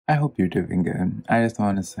I hope you're doing good. I just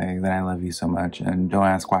want to say that I love you so much, and don't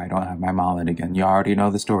ask why I don't have my mullet again. You already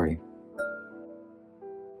know the story.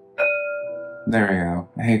 There we go.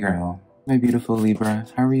 Hey girl. My beautiful Libra,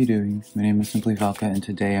 how are you doing? My name is SimplyVelca, and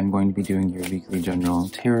today I'm going to be doing your weekly general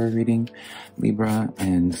tarot reading, Libra.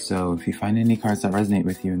 And so if you find any cards that resonate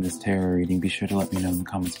with you in this tarot reading, be sure to let me know in the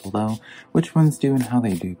comments below which ones do and how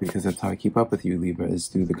they do, because that's how I keep up with you, Libra, is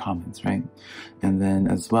through the comments, right? And then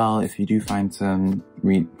as well, if you do find some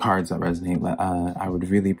cards that resonate, I would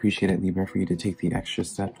really appreciate it, Libra, for you to take the extra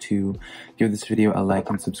step to give this video a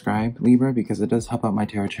like and subscribe, Libra, because it does help out my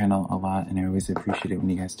tarot channel a lot, and I always appreciate it when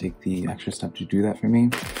you guys take the extra step to do that for me.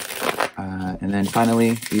 And then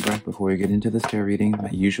finally, Libra, before we get into this tarot reading, my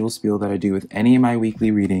usual spiel that I do with any of my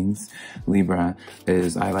weekly readings, Libra,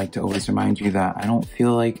 is I like to always remind you that I don't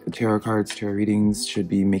feel like tarot readings should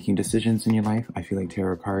be making decisions in your life. I feel like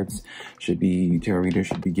tarot readers should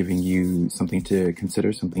be giving you something to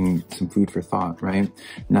consider, some food for thought, right?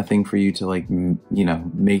 Nothing for you to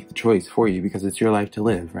make the choice for you, because it's your life to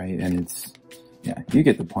live, right? And yeah, you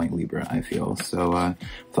get the point, Libra, I feel. So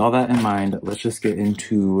with all that in mind, let's just get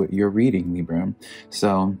into your reading, Libra.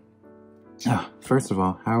 So first of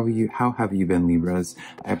all, how have you been, Libras?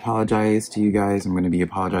 I apologize to you guys. I'm going to be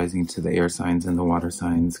apologizing to the air signs and the water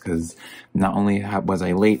signs, because not only was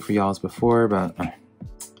I late for y'all's before, but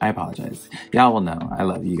I apologize. Y'all will know. I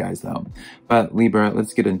love you guys though. But Libra,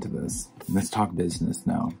 let's get into this. Let's talk business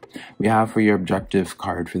now. We have for your objective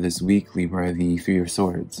card for this week, Libra, the Three of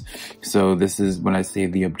Swords. So this is, when I say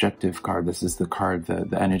the objective card, this is the card,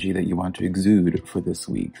 the energy that you want to exude for this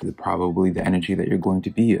week, probably the energy that you're going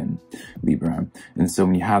to be in, Libra. And so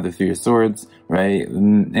when you have the Three of Swords, right,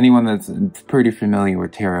 anyone that's pretty familiar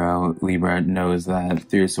with tarot, Libra, knows that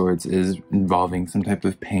Three of Swords is involving some type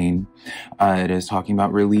of pain. It is talking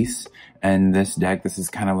about release. And this deck, this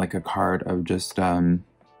is kind of like a card of just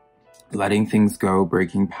letting things go,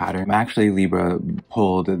 breaking pattern. I'm actually, Libra,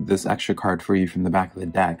 pulled this extra card for you from the back of the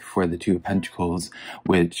deck for the Two of Pentacles,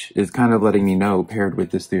 which is kind of letting me know, paired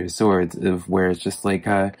with this Three of Swords, of where it's just like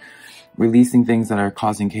releasing things that are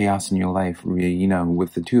causing chaos in your life. You know,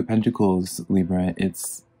 with the Two of Pentacles, Libra,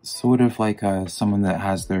 it's sort of like someone that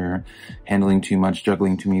has their handling too much,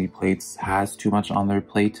 juggling too many plates, has too much on their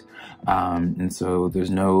plate. And so there's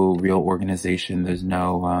no real organization. There's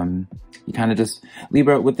no, you kind of just,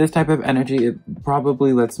 Libra, with this type of energy, it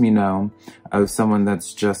probably lets me know of someone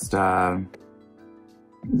that's just, trying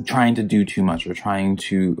to do too much,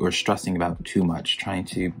 or stressing about too much, trying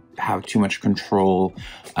to have too much control,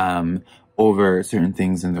 over certain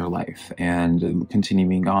things in their life. And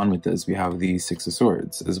continuing on with this, we have the Six of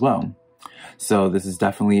Swords as well. So this is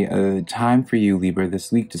definitely a time for you, Libra,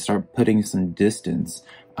 this week to start putting some distance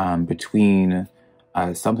between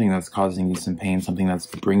something that's causing you some pain, something that's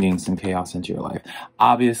bringing some chaos into your life.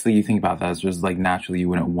 Obviously, you think about that as just like naturally you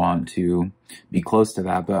wouldn't want to be close to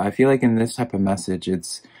that. But I feel like in this type of message,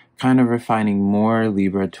 it's kind of refining more,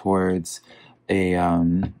 Libra, towards a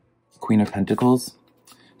Queen of Pentacles.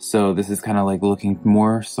 So this is kind of like looking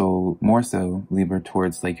more so, Libra,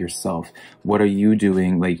 towards like yourself. What are you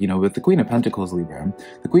doing? Like, you know, with the Queen of Pentacles, Libra,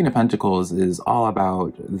 the Queen of Pentacles is all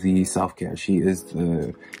about the self-care. She is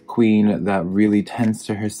the queen that really tends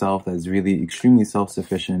to herself, that's really extremely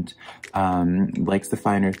self-sufficient, likes the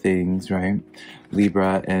finer things, right,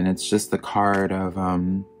 Libra? And it's just the card of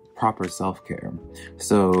proper self-care.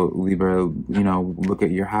 So Libra, you know, look at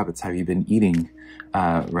your habits. Have you been eating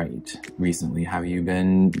right recently? Have you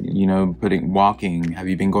been, you know, walking? Have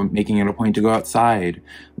you been making it a point to go outside,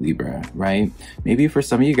 Libra, right? Maybe for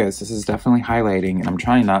some of you guys, this is definitely highlighting, and I'm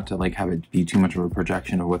trying not to like have it be too much of a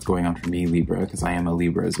projection of what's going on for me, Libra, because I am a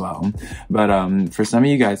Libra as well. But for some of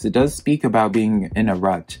you guys, it does speak about being in a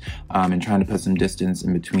rut, and trying to put some distance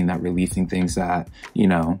in between that, releasing things that, you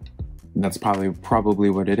know, that's probably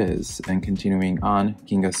what it is. And continuing on,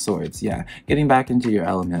 King of Swords. Yeah, getting back into your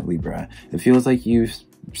element, Libra. It feels like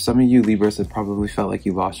some of you Libras have probably felt like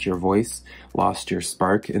you lost your voice, lost your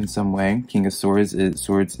spark in some way. King of Swords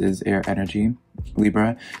is air energy,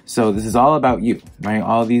 Libra. So this is all about you, right?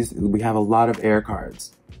 All these, we have a lot of air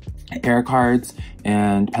cards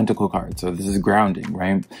and pentacle cards. So this is grounding,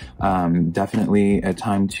 right? Definitely a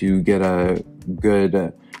time to get a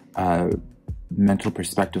good, mental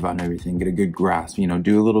perspective on everything, get a good grasp, you know,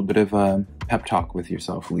 do a little bit of a pep talk with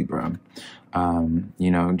yourself, Libra. You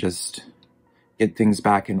know, just get things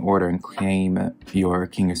back in order and claim your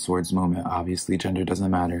King of Swords moment. Obviously, gender doesn't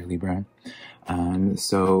matter, Libra.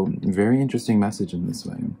 So very interesting message in this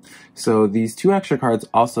way. So these 2 extra cards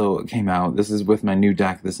also came out. This is with my new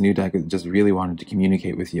deck. This new deck just really wanted to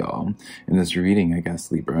communicate with y'all in this reading, I guess,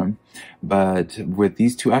 Libra. But with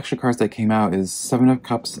these 2 extra cards that came out is 7 of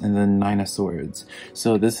Cups and then 9 of Swords.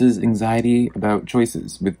 So this is anxiety about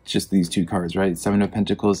choices with just these 2 cards, right? 7 of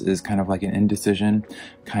Pentacles is kind of like an indecision,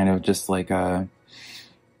 kind of just like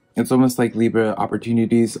it's almost like Libra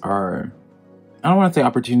opportunities are, I don't want to say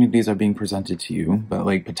opportunities are being presented to you, but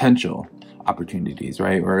like potential opportunities,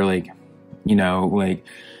 right? Or like, you know, like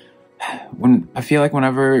when I feel like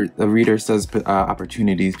whenever the reader says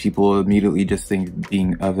opportunities, people immediately just think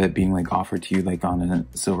being like offered to you like on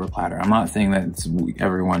a silver platter. I'm not saying that it's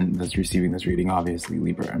everyone that's receiving this reading, obviously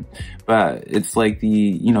Libra, but it's like the,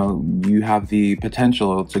 you know, you have the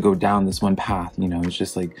potential to go down this one path. You know, it's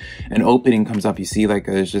just like an opening comes up. You see like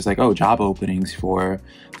it's just like, oh, job openings for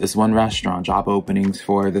this one restaurant, job openings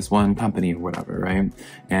for this one company or whatever, right?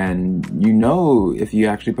 And you know, if you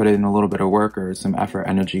actually put in a little bit of work or some effort,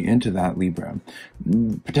 energy into that, Libra,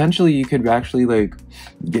 potentially you could actually like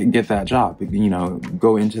get that job, you know,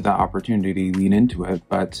 go into that opportunity, lean into it.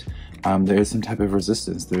 But there is some type of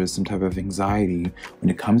resistance, there is some type of anxiety when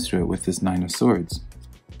it comes to it with this 9 of Swords,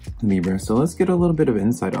 Libra. So let's get a little bit of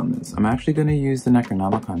insight on this. I'm actually going to use the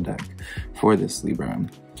Necronomicon deck for this, Libra,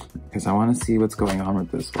 because I want to see what's going on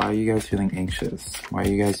with this. Why are you guys feeling anxious? Why are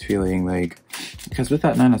you guys feeling like, because with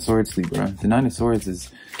that 9 of Swords, Libra, the 9 of Swords is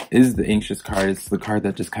the anxious card. It's the card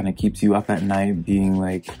that just kind of keeps you up at night being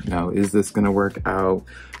like, you know, is this going to work out?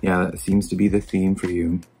 Yeah, that seems to be the theme for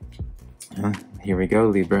you. Here we go,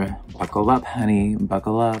 Libra. Buckle up, honey,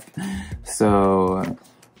 buckle up. So,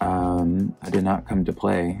 I did not come to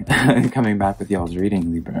play coming back with y'all's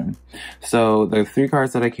reading, Libra. So the 3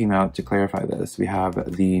 cards that I came out to clarify this, we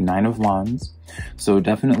have the 9 of Wands. So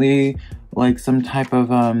definitely like some type of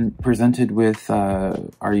presented with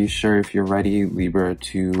are you sure if you're ready, Libra,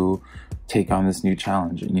 to take on this new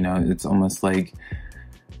challenge? You know, it's almost like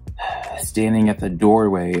standing at the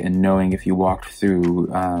doorway and knowing if you walked through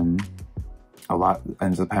a lot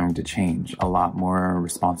ends up having to change. A lot more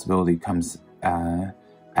responsibility comes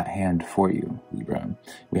at hand for you, Libra.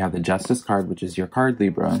 We have the Justice card, which is your card,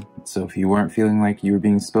 Libra. So if you weren't feeling like you were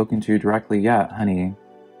being spoken to directly yet, honey,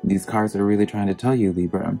 these cards are really trying to tell you,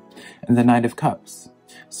 Libra. And the Knight of Cups.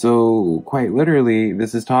 So quite literally,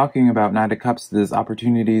 this is talking about Knight of Cups, there's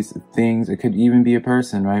opportunities, things, it could even be a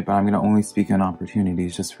person, right? But I'm going to only speak on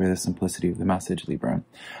opportunities just for the simplicity of the message, Libra.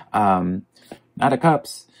 Knight of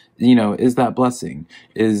Cups, you know, is that blessing,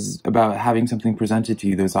 is about having something presented to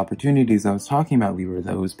you, those opportunities I was talking about, Libra,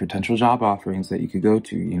 those potential job offerings that you could go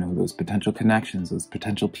to, you know, those potential connections, those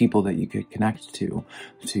potential people that you could connect to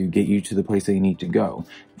get you to the place that you need to go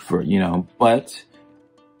for, you know, but,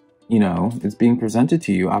 you know, it's being presented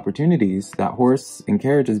to you, opportunities, that horse and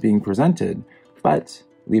carriage is being presented, but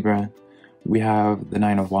Libra, we have the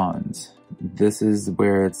 9 of Wands. This is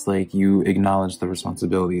where it's like you acknowledge the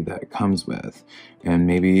responsibility that comes with. And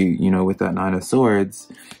maybe, you know, with that 9 of Swords,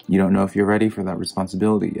 you don't know if you're ready for that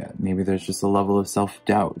responsibility yet. Maybe there's just a level of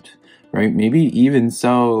self-doubt, right? Maybe even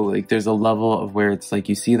so, like there's a level of where it's like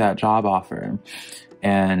you see that job offer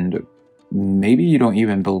and maybe you don't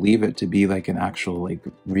even believe it to be like an actual like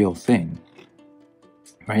real thing.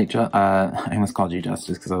 Right, I almost called you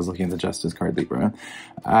Justice because I was looking at the Justice card, Libra.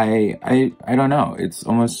 I don't know. It's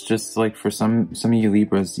almost just like for some of you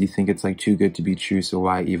Libras, you think it's like too good to be true, so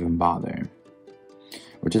why even bother?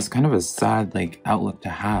 Which is kind of a sad like outlook to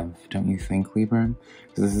have, don't you think, Libra?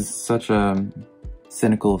 Because this is such a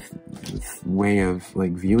cynical way of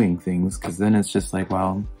like viewing things. Because then it's just like,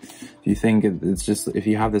 well, if you think it's just, if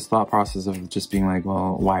you have this thought process of just being like,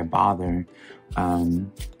 well, why bother?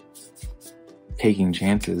 Taking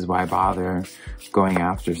chances, why bother going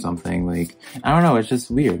after something? Like, I don't know, it's just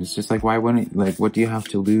weird. It's just like, why wouldn't, like, what do you have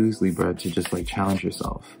to lose, Libra, to just like challenge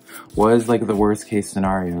yourself? What is like the worst case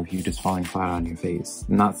scenario of you just falling flat on your face?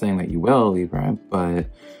 I'm not saying that you will, Libra, but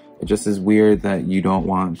it just is weird that you don't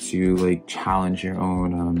want to like challenge your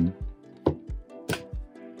own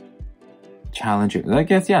I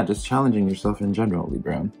guess, yeah, just challenging yourself in general,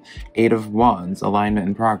 Libra. 8 of Wands, alignment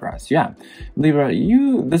and progress. Yeah, Libra,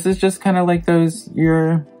 this is just kind of like those,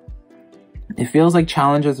 it feels like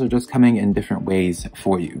challenges are just coming in different ways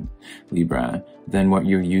for you, Libra, than what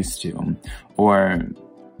you're used to. Or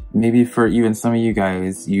maybe for even some of you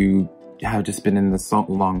guys, you have just been in this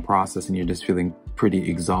long process and you're just feeling pretty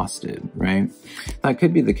exhausted, right? That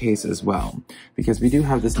could be the case as well, because we do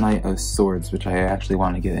have this Knight of Swords, which I actually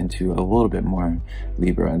want to get into a little bit more,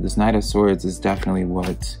 Libra. This Knight of Swords is definitely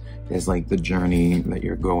what is like the journey that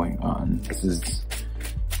you're going on. This is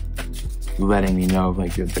letting me know of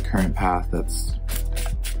like the current path that's,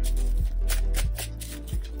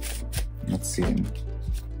 let's see.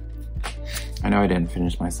 I know I didn't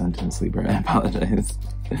finish my sentence, Libra, I apologize.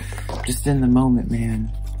 Just in the moment,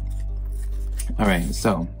 man. All right,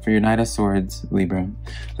 so for your Knight of Swords, Libra,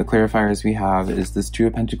 the clarifiers we have is this Two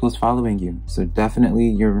of Pentacles following you. So definitely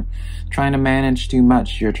you're trying to manage too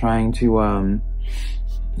much. You're trying to,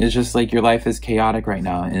 it's just like your life is chaotic right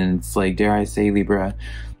now. And it's like, dare I say, Libra,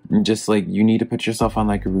 just like you need to put yourself on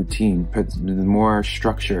like a routine. Put more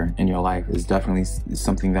structure in your life is definitely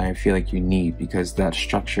something that I feel like you need, because that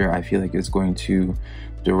structure I feel like is going to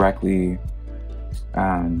directly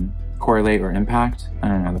correlate or impact, I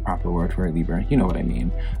don't know the proper word for it, Libra, you know what I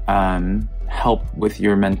mean, help with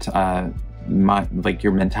your like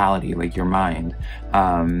your mentality, like your mind,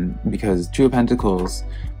 because Two of Pentacles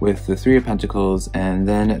with the Three of Pentacles and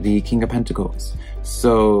then the King of Pentacles.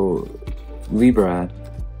 So Libra,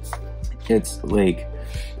 it's like,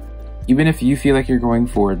 even if you feel like you're going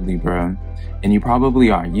forward, Libra, and you probably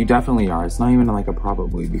are, you definitely are, it's not even like a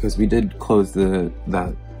probably, because we did close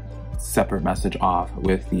that separate message off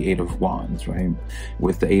with the Eight of Wands, right?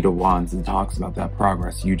 With the Eight of Wands, it talks about that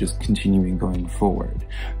progress, you just continuing going forward.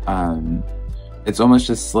 It's almost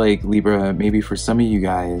just like, Libra, maybe for some of you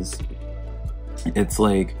guys, it's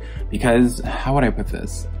like, because, how would I put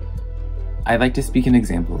this? I like to speak in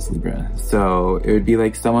examples, Libra. So it would be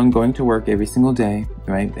like someone going to work every single day,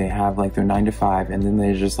 right? They have like their 9 to 5, and then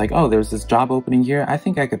they're just like, oh, there's this job opening here. I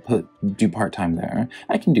think I could do part-time there.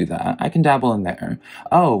 I can do that. I can dabble in there.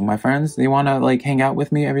 Oh, my friends, they want to like hang out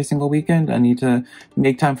with me every single weekend. I need to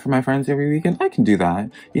make time for my friends every weekend. I can do that.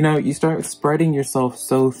 You know, you start spreading yourself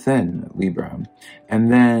so thin, Libra.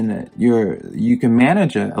 And then you can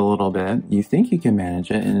manage it a little bit. You think you can manage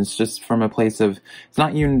it, and it's just from a place of, it's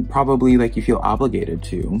not even probably like you feel obligated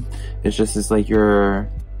to. It's just, it's like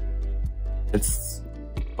it's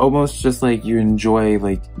almost just like you enjoy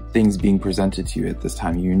like things being presented to you at this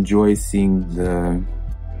time. You enjoy seeing the,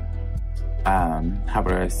 how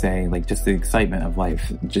would I say, like just the excitement of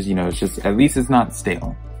life. Just, you know, it's just, at least it's not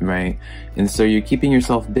stale, right? And so you're keeping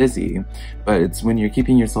yourself busy, but it's when you're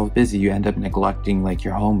keeping yourself busy, you end up neglecting like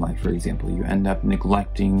your home life, for example. You end up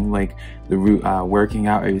neglecting like the working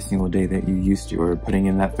out every single day that you used to, or putting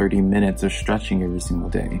in that 30 minutes of stretching every single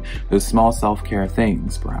day. Those small self-care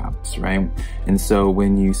things, perhaps, right? And so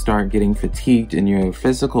when you start getting fatigued in your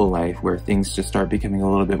physical life, where things just start becoming a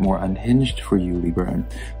little bit more unhinged for you, Libra,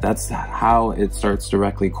 that's how it starts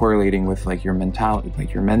directly correlating with like your mentality,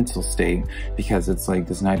 like your mental state, because it's like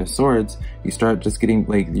this Knight of Swords, you start just getting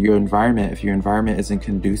like your environment, if your environment isn't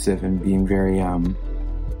conducive and being very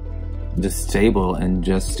just stable, and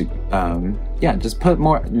just yeah, just put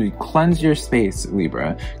more, cleanse your space,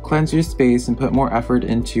 Libra, cleanse your space and put more effort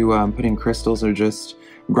into putting crystals, or just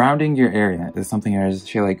grounding your area is something I just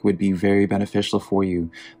feel like would be very beneficial for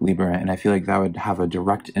you, Libra. And I feel like that would have a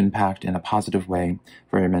direct impact in a positive way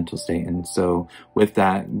for your mental state. And so with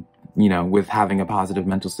that, you know, with having a positive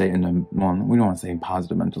mental state, and well, we don't want to say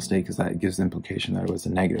positive mental state because that gives the implication that it was a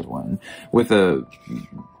negative one. With a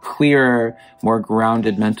clear, more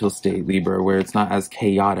grounded mental state, Libra, where it's not as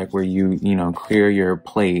chaotic, where you know, clear your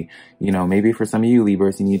plate. You know, maybe for some of you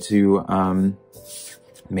Libras, you need to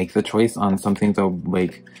make the choice on something to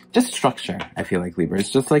like just structure. I feel like, Libra, it's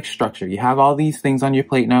just like structure. You have all these things on your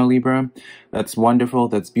plate now, Libra. That's wonderful.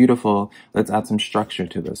 That's beautiful. Let's add some structure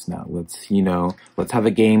to this now. Let's, you know, let's have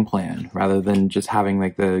a game plan rather than just having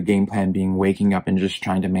like the game plan being waking up and just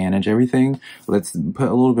trying to manage everything. Let's put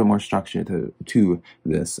a little bit more structure to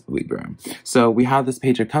this, Libra. So we have this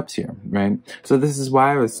Page of Cups here, right? So this is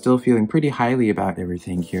why I was still feeling pretty highly about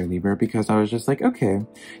everything here, Libra, because I was just like, okay,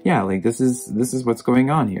 yeah, like this is what's going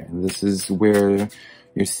on here. This is where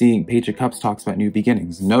you're seeing Page of Cups talks about new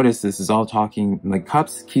beginnings. Notice this is all talking, like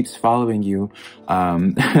Cups keeps following you.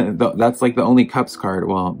 That's like the only Cups card,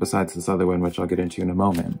 well, besides this other one, which I'll get into in a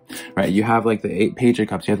moment, right? You have like the Page of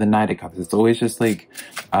Cups, you have the Knight of Cups. It's always just like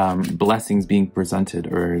blessings being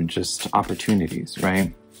presented, or just opportunities,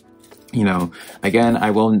 right? You know, again,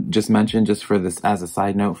 I will just mention, just for this as a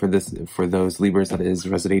side note, for those Libras that is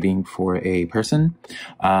resonating for a person,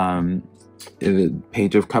 the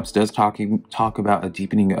Page of Cups does talk about a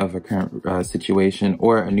deepening of a current situation,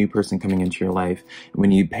 or a new person coming into your life.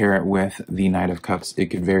 When you pair it with the Knight of Cups, it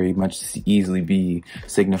could very much easily be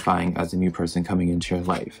signifying as a new person coming into your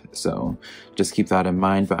life. So just keep that in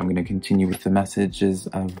mind, but I'm going to continue with the messages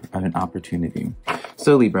of an opportunity.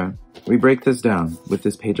 So Libra, we break this down with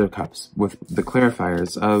this Page of Cups, with the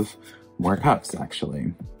clarifiers of more cups,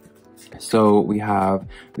 actually. So we have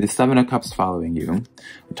the Seven of Cups following you.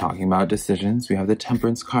 We're talking about decisions. We have the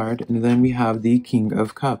Temperance card, and then we have the King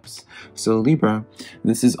of Cups. So Libra,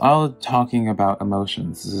 this is all talking about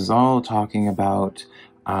emotions. This is all talking about,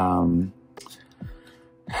 you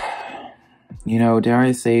know, dare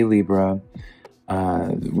I say, Libra,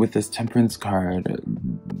 with this Temperance card,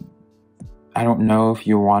 I don't know if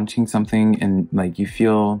you're wanting something and like you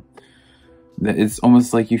feel that it's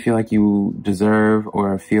almost like you feel like you deserve,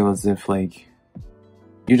 or feel as if like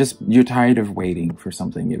you're tired of waiting for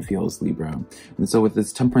something, it feels, Libra. And so with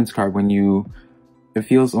this Temperance card, it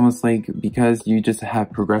feels almost like because you just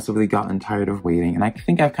have progressively gotten tired of waiting. And I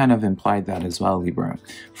think I've kind of implied that as well, Libra,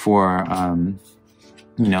 for,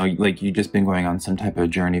 you know, like you've just been going on some type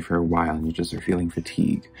of journey for a while and you just are feeling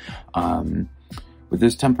fatigue. With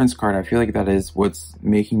this Temperance card, I feel like that is what's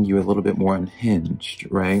making you a little bit more unhinged,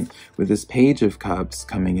 right? With this Page of Cups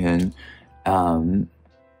coming in,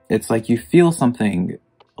 it's like you feel something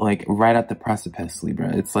like right at the precipice,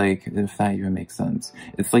 Libra. It's like, if that even makes sense.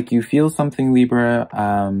 It's like you feel something, Libra.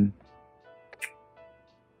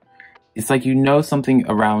 It's like you know something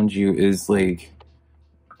around you is like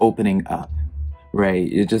opening up.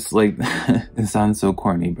 Right, it just like, it sounds so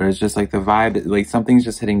corny, but it's just like the vibe, like something's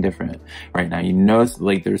just hitting different right now. You know,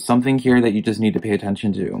 like there's something here that you just need to pay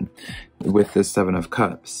attention to with this Seven of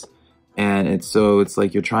Cups. And it's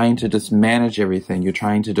like you're trying to just manage everything. You're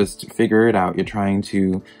trying to just figure it out. You're trying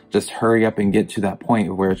to just hurry up and get to that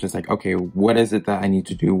point where it's just like, okay, what is it that I need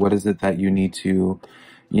to do? What is it that you need to,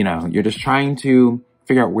 you know, you're just trying to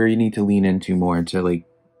figure out where you need to lean into more to like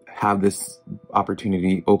have this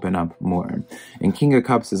opportunity open up more. And King of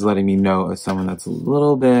Cups is letting me know as someone that's a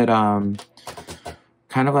little bit, kind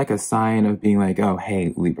of like a sign of being like, oh,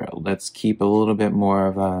 hey, Libra, let's keep a little bit more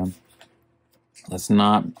of a, let's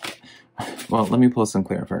not, well, let me pull some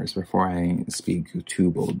clear first before I speak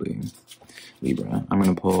too boldly. Libra, I'm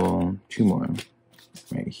going to pull two more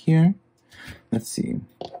right here. Let's see.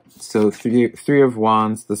 So three of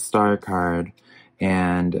Wands, the Star card,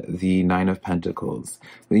 and the Nine of Pentacles.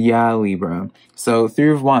 Yeah, Libra. So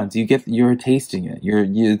Three of Wands, you're tasting it.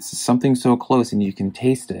 It's something so close and you can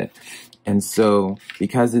taste it. And so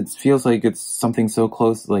because it feels like it's something so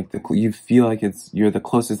close, like you feel like you're the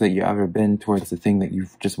closest that you've ever been towards the thing that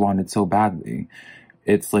you've just wanted so badly.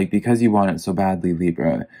 It's like because you want it so badly,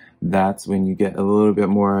 Libra, that's when you get a little bit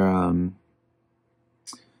more, I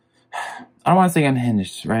don't want to say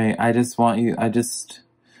unhinged, right?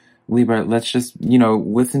 Libra, let's just, you know,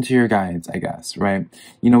 listen to your guides, I guess, right?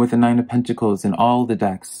 You know, with the Nine of Pentacles in all the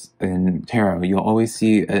decks in tarot, you'll always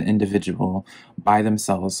see an individual by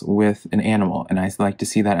themselves with an animal. And I like to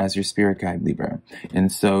see that as your spirit guide, Libra.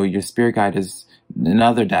 And so your spirit guide is, in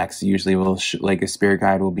other decks, usually like a spirit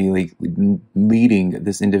guide will be like leading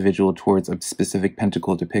this individual towards a specific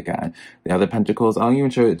pentacle to pick at. The other pentacles, I'll even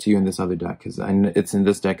show it to you in this other deck because it's in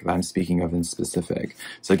this deck that I'm speaking of in specific.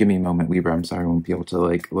 So give me a moment, Libra. I'm sorry I won't be able to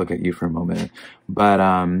like look at you for a moment. But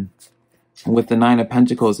with the Nine of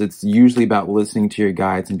Pentacles, it's usually about listening to your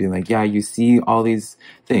guides and being like, yeah, you see all these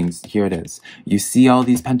things. Here it is. You see all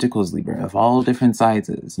these pentacles, Libra, of all different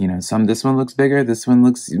sizes. You know, this one looks bigger, this one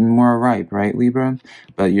looks more ripe, right, Libra?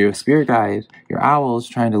 But your spirit guide, your owl, is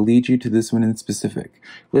trying to lead you to this one in specific.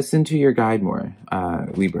 Listen to your guide more,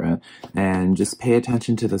 Libra, and just pay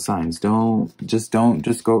attention to the signs. Don't just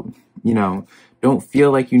go, you know, don't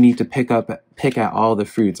feel like you need to pick at all the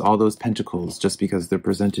fruits, all those pentacles, just because they're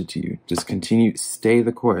presented to you. Just continue, stay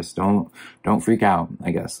the course. Don't freak out, I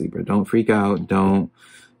guess, Libra. Don't freak out. Don't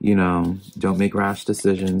make rash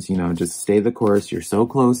decisions. You know, just stay the course. You're so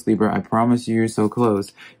close, Libra. I promise you, you're so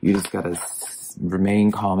close. You just gotta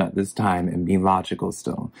remain calm at this time and be logical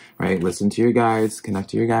still, right? Listen to your guides, connect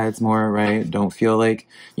to your guides more, right? Don't feel like,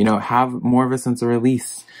 you know, have more of a sense of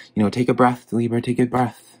release. You know, take a breath, Libra, take a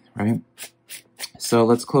breath, right? So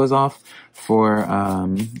let's close off for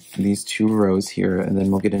these two rows here, and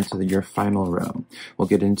then we'll get into your final row. We'll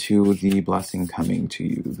get into the blessing coming to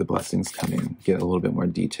you, the blessings coming, get a little bit more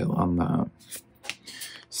detail on that.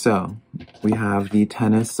 So we have the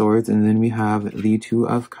Ten of Swords, and then we have the Two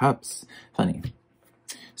of Cups. Funny.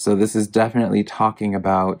 So this is definitely talking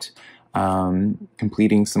about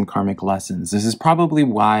completing some karmic lessons. This is probably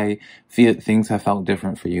why things have felt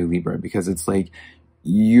different for you, Libra, because it's like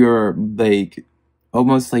you're like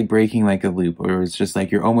almost like breaking like a loop, or it's just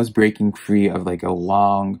like you're almost breaking free of like a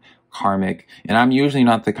long karmic, and I'm usually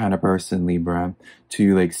not the kind of person, Libra,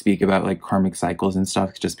 to like speak about like karmic cycles and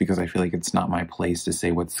stuff, just because I feel like it's not my place to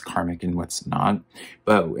say what's karmic and what's not.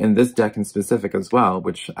 But in this deck in specific as well,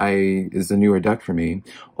 which is a newer deck for me,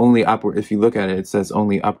 only upward, if you look at it, it says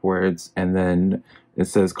only upwards, and then it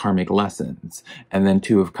says karmic lessons, and then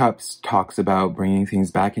Two of Cups talks about bringing things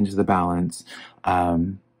back into the balance.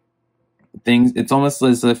 It's almost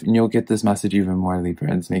as if, and you'll get this message even more, Libra,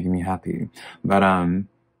 and it's making me happy, but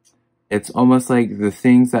it's almost like the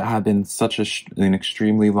things that have been such an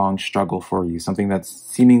extremely long struggle for you, something that's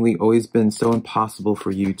seemingly always been so impossible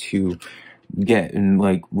for you to get and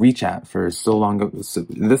like reach at for so long. So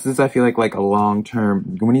this is, I feel like a long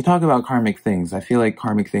term, when you talk about karmic things, I feel like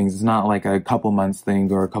karmic things is not like a couple months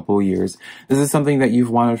thing or a couple years. This is something that you've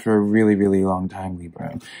wanted for a really, really long time,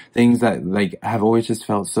 Libra. Things that like have always just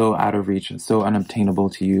felt so out of reach and so unobtainable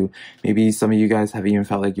to you. Maybe some of you guys have even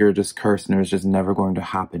felt like you're just cursed and it was just never going to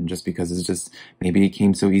happen just because it's just, maybe it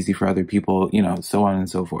came so easy for other people, you know, so on and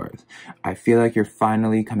so forth. I feel like you're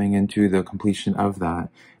finally coming into the completion of that.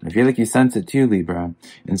 I feel like you sense it too, Libra.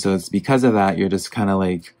 And so it's because of that, you're just kind of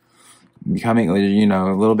like becoming, you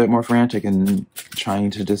know, a little bit more frantic and trying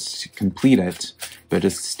to just complete it. But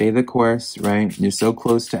just stay the course, right? You're so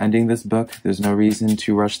close to ending this book. There's no reason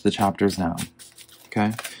to rush the chapters now.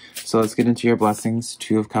 Okay? So let's get into your blessings.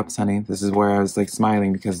 Two of Cups, honey. This is where I was like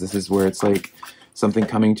smiling, because this is where it's like something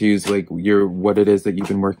coming to you is like what it is that you've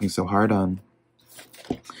been working so hard on.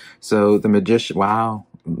 So the Magician, wow.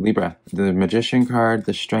 Libra, the Magician card,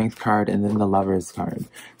 the Strength card, and then the Lovers card.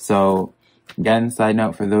 So again, side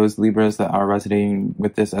note for those Libras that are resonating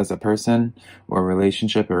with this as a person or a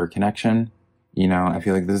relationship or a connection, you know, I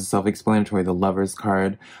feel like this is self-explanatory. The Lovers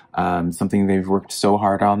card, something they've worked so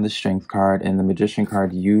hard on, the Strength card, and the Magician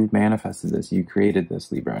card, you manifested this, you created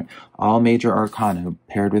this, Libra. All major arcana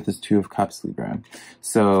paired with this Two of Cups, Libra.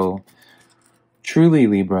 So truly,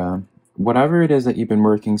 Libra, whatever it is that you've been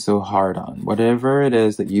working so hard on, whatever it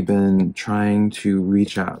is that you've been trying to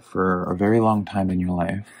reach out for a very long time in your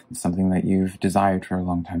life, something that you've desired for a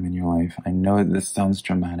long time in your life. I know this sounds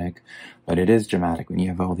dramatic, but it is dramatic when you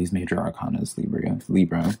have all these major arcanas,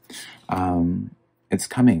 Libra. It's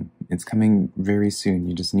coming. It's coming very soon.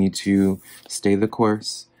 You just need to stay the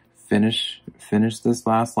course. Finish this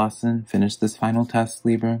last lesson, finish this final test,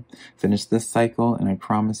 Libra, finish this cycle, and I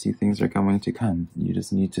promise you things are going to come. You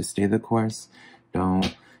just need to stay the course.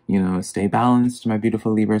 Don't, you know, stay balanced, my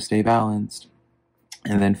beautiful Libra, stay balanced.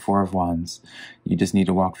 And then Four of Wands. You just need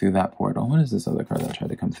to walk through that portal. What is this other card that tried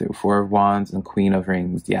to come through? Four of Wands and Queen of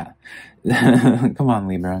Rings. Yeah. Come on,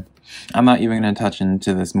 Libra. I'm not even going to touch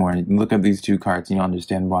into this more. Look at these two cards and you'll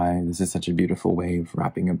understand why this is such a beautiful way of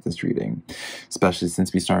wrapping up this reading. Especially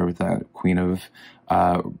since we started with that Queen of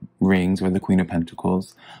Rings or the Queen of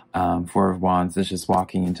Pentacles. Four of Wands is just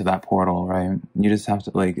walking into that portal, right? You just have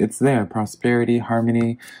to, like, it's there. Prosperity,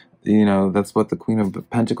 harmony. You know, that's what the Queen of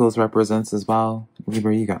Pentacles represents as well.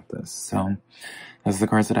 Libra, you got this. So that's the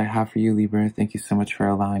cards that I have for you, Libra. Thank you so much for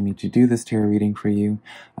allowing me to do this tarot reading for you.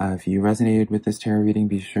 If you resonated with this tarot reading,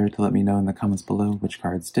 be sure to let me know in the comments below which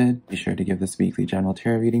cards did. Be sure to give this weekly general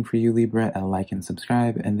tarot reading for you, Libra, a like and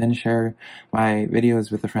subscribe, and then share my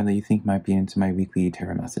videos with a friend that you think might be into my weekly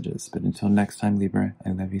tarot messages. But until next time, Libra,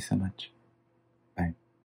 I love you so much.